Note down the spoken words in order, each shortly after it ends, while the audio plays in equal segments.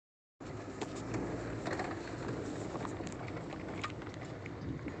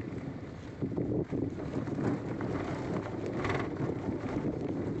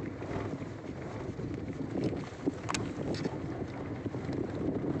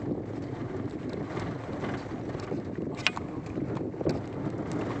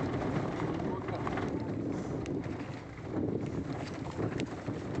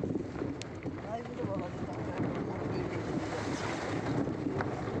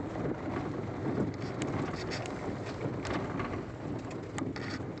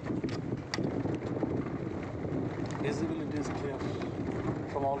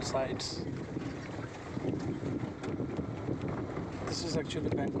all sides. This is actually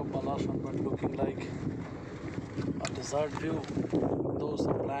Bank of Balashan, but looking like a desert view. Those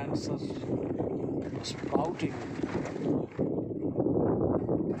plants are sprouting.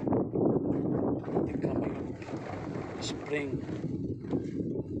 They're coming up spring.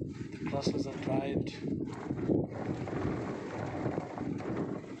 The grasses are dried.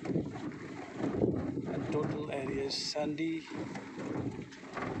 And total area is sandy.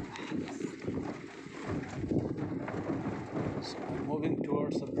 So I'm moving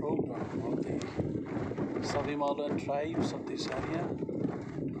towards the program of the Savimala tribes of this area.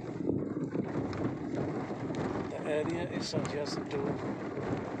 The area is adjacent to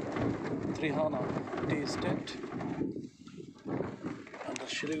Trihana tea estate and the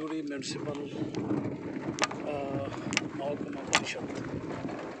Shiliguri Municipal Mahakama Parishad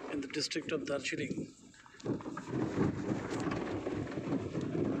in the district of Darjeeling.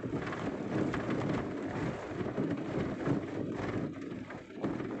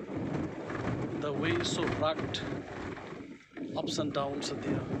 The way is so rugged, ups and downs are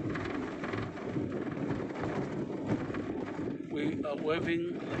there. We are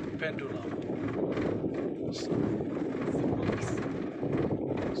waving like pendulum.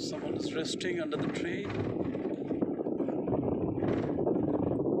 Someone is resting under the tree.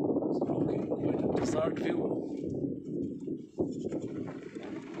 It's looking quite a desert view.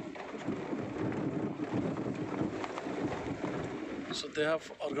 So they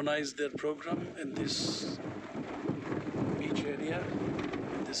have organized their program in this beach area,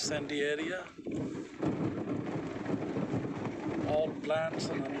 in this sandy area. All plants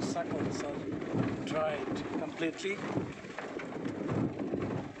and honeysuckles are dried completely.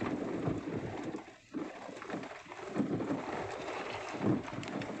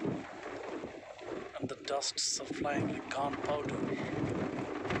 And the dusts are flying like gunpowder.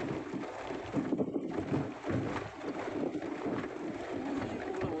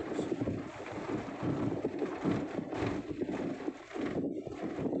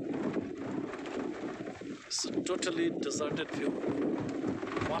 It's a totally deserted view.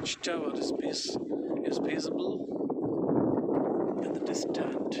 Watchtower is visible in the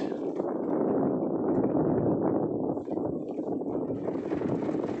distant.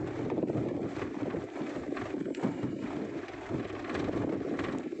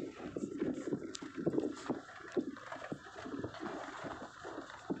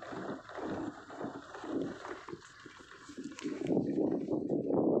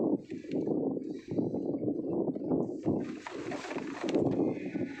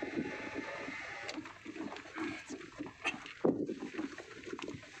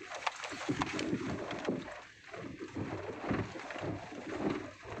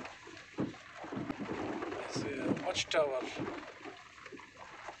 Watchtower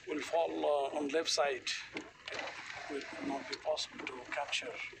will fall on left side. It will not be possible to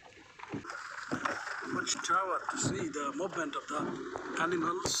capture. Watchtower to see the movement of the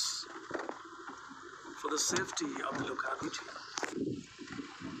animals for the safety of the locality.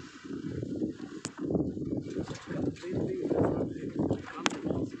 Completely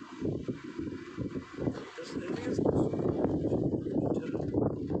this area is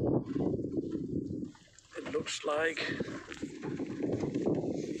it looks like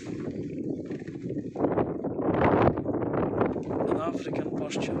an African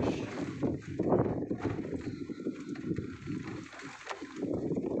posture.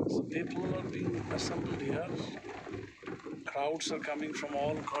 So people are being assembled here. Crowds are coming from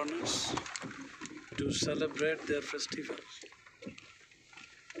all corners to celebrate their festival.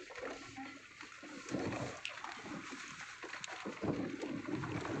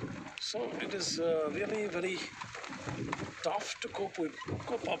 So it is really very tough to cope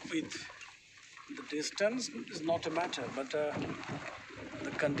up with. The distance is not a matter, but the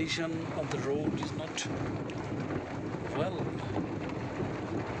condition of the road is not well.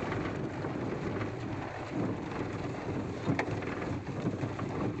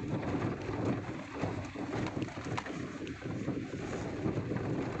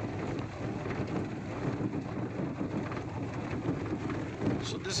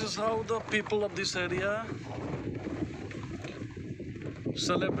 So this is how the people of this area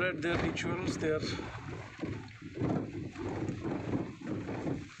celebrate their rituals, their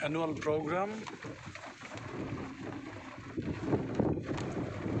annual program.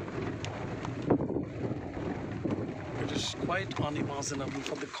 It is quite unimaginable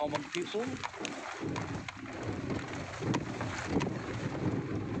for the common people.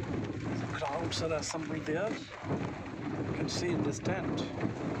 The crowds are assembled there. You can see in this tent.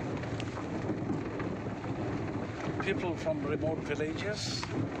 people from remote villages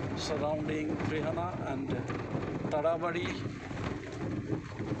surrounding Trihana and Tadabadi,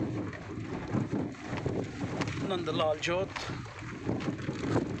 Nandalal Jot,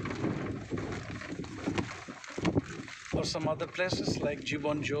 or some other places like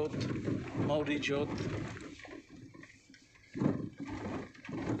Jibon Jot, Mauri Jot.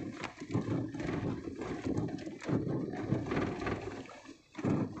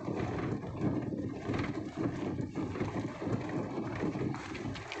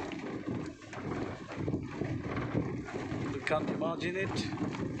 You can't imagine it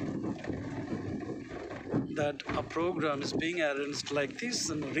that a program is being arranged like this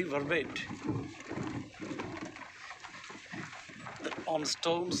in river bed on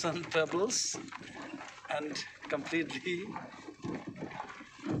stones and pebbles and completely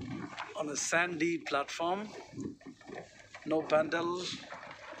on a sandy platform, no pandal,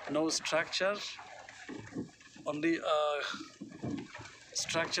 no structure, only a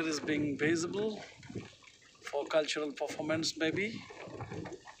structure is being visible for cultural performance maybe,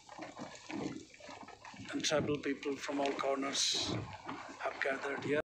 and tribal people from all corners have gathered here.